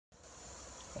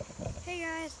Hey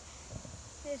guys,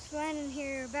 it's Landon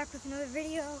here, back with another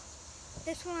video.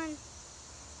 This one,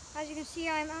 as you can see,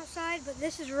 I'm outside, but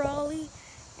this is Raleigh,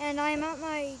 and I'm at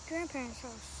my grandparents'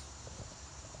 house.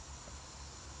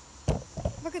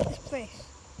 Look at this place.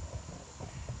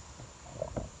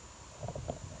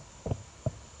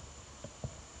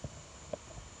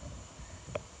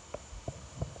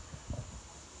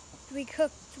 To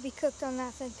be cooked on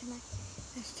that thing tonight.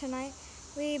 This tonight.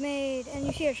 We made, and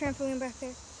you see a trampoline back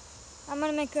there. I'm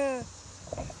gonna make a.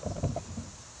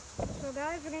 So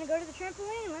guys, we're gonna go to the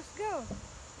trampoline. Let's go.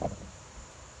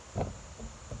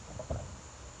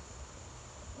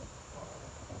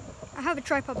 I have a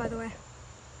tripod, by the way.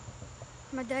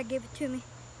 My dad gave it to me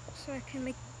so I can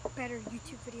make better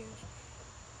YouTube videos.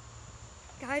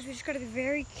 Guys, we just gotta be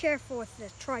very careful with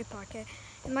this tripod, okay?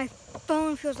 And my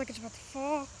phone feels like it's about to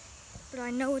fall, but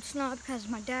I know it's not because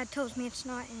my dad tells me it's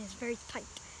not, and it's very tight.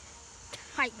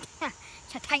 Tight.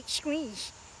 It's a tight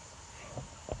squeeze.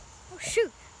 Oh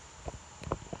shoot.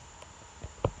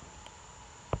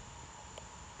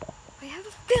 I have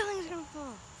a feeling it's gonna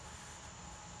fall.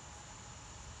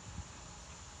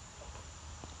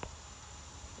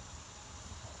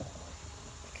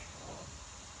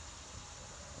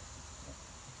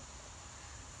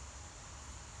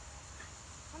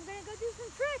 I'm gonna go do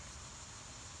some tricks.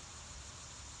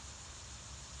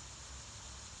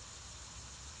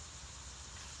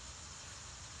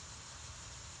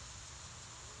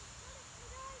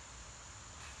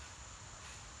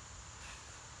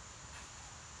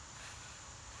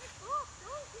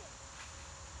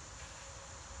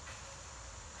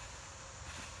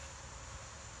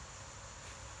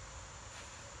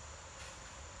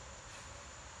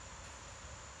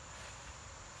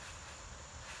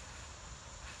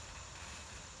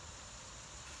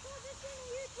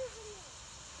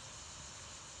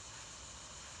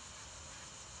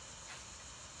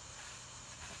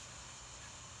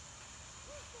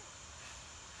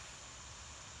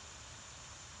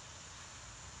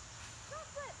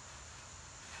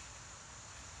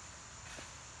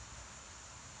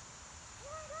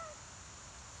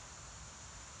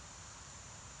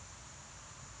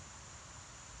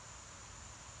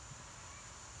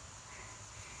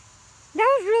 That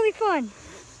was really fun.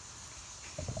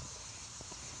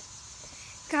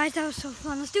 Guys, that was so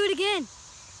fun. Let's do it again.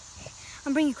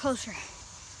 I'm bringing you closer.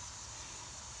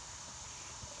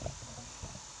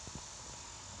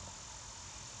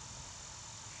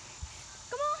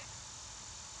 Come on.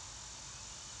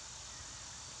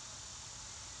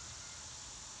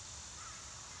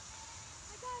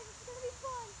 Hey guys, it's gonna be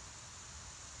fun.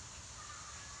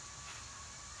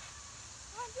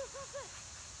 Do something.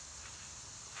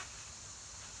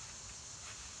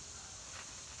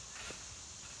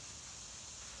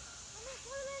 I'm gonna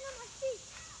try to land on my feet.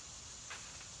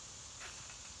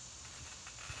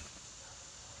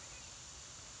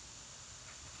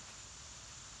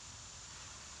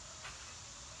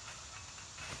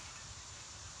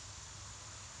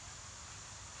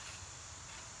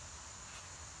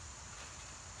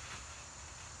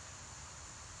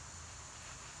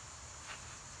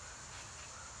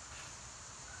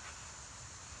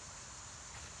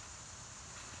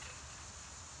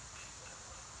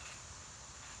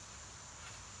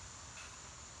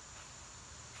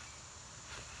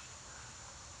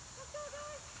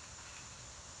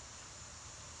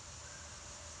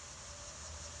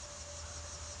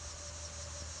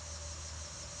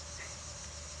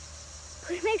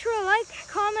 Please make sure to like,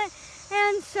 comment,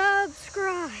 and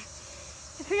subscribe.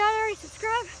 If you're not already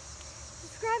subscribed,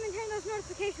 subscribe and turn those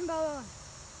notification bell on.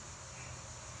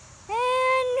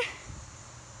 And